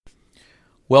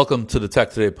Welcome to the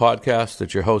Tech Today podcast.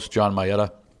 It's your host, John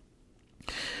Mayetta.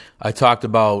 I talked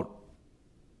about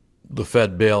the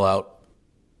Fed bailout.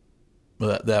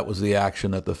 That was the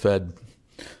action that the Fed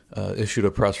issued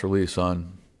a press release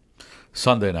on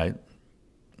Sunday night.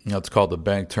 That's called the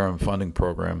Bank Term Funding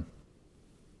Program.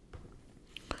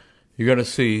 You're going to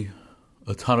see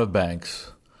a ton of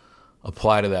banks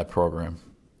apply to that program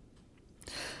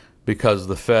because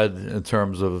the Fed, in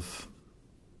terms of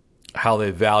how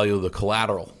they value the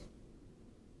collateral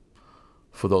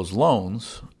for those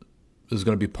loans, is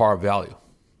going to be par value.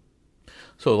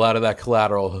 So a lot of that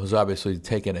collateral has obviously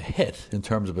taken a hit in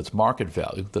terms of its market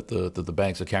value that the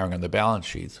banks are carrying on their balance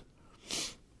sheets.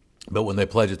 But when they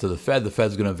pledge it to the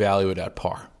Fed's going to value it at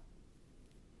par.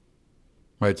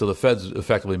 Right? So the Fed's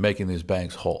effectively making these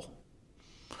banks whole.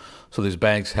 So these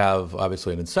banks have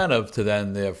obviously an incentive to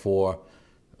then therefore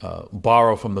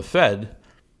borrow from the Fed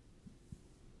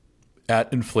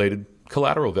at inflated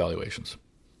collateral valuations.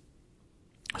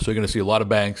 So you're going to see a lot of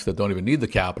banks that don't even need the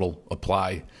capital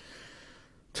apply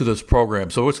to this program.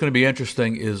 So what's going to be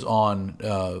interesting is on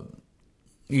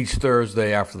each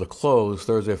Thursday after the close,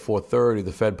 Thursday at 4:30,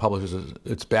 the Fed publishes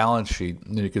its balance sheet,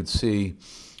 and you can see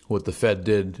what the Fed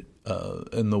did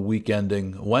in the week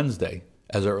ending Wednesday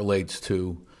as it relates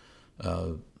to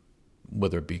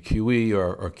whether it be QE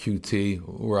or QT.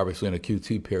 We're obviously in a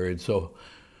QT period. So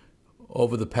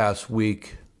over the past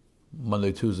week,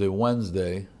 Monday, Tuesday,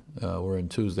 Wednesday, we're in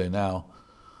Tuesday now,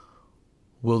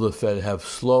 will the Fed have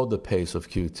slowed the pace of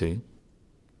QT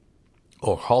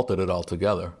or halted it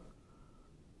altogether?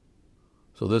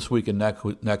 So this week and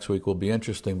next week will be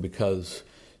interesting because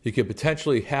you could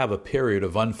potentially have a period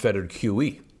of unfettered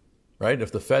QE, right?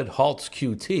 If the Fed halts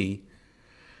QT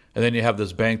and then you have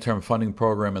this bank term funding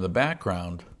program in the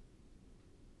background,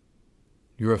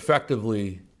 you're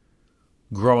effectively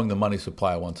growing the money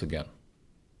supply once again.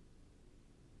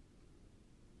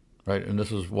 Right? And this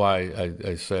is why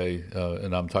I say,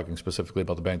 and I'm talking specifically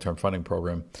about the bank term funding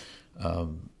program,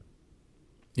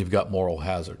 you've got moral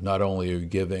hazard. Not only are you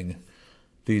giving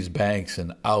these banks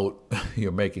an out,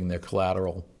 you're making their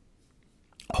collateral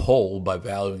whole by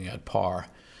valuing at par.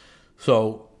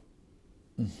 So,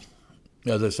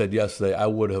 as I said yesterday, I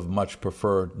would have much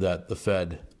preferred that the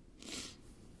Fed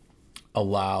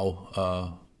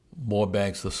allow more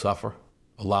banks to suffer,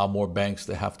 allow more banks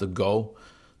to have to go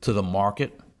to the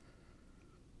market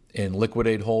and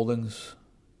liquidate holdings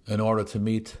in order to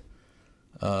meet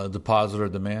depositor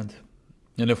demand.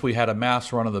 And if we had a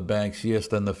mass run of the banks, yes,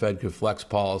 then the Fed could flex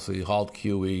policy, halt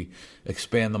QE,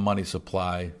 expand the money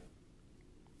supply,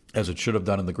 as it should have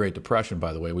done in the Great Depression,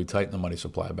 by the way. We tightened the money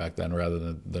supply back then rather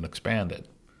than expand it.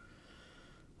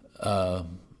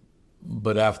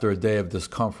 But after a day of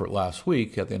discomfort last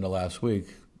week, at the end of last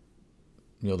week,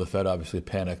 the Fed obviously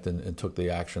panicked and took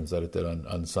the actions that it did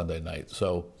on Sunday night.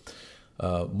 So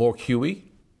more QE,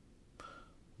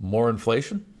 more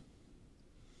inflation,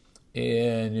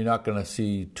 and you're not going to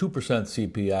see 2%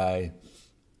 CPI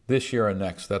this year and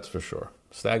next, that's for sure.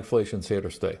 Stagflation's here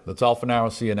to stay. That's all for now. I'll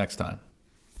see you next time.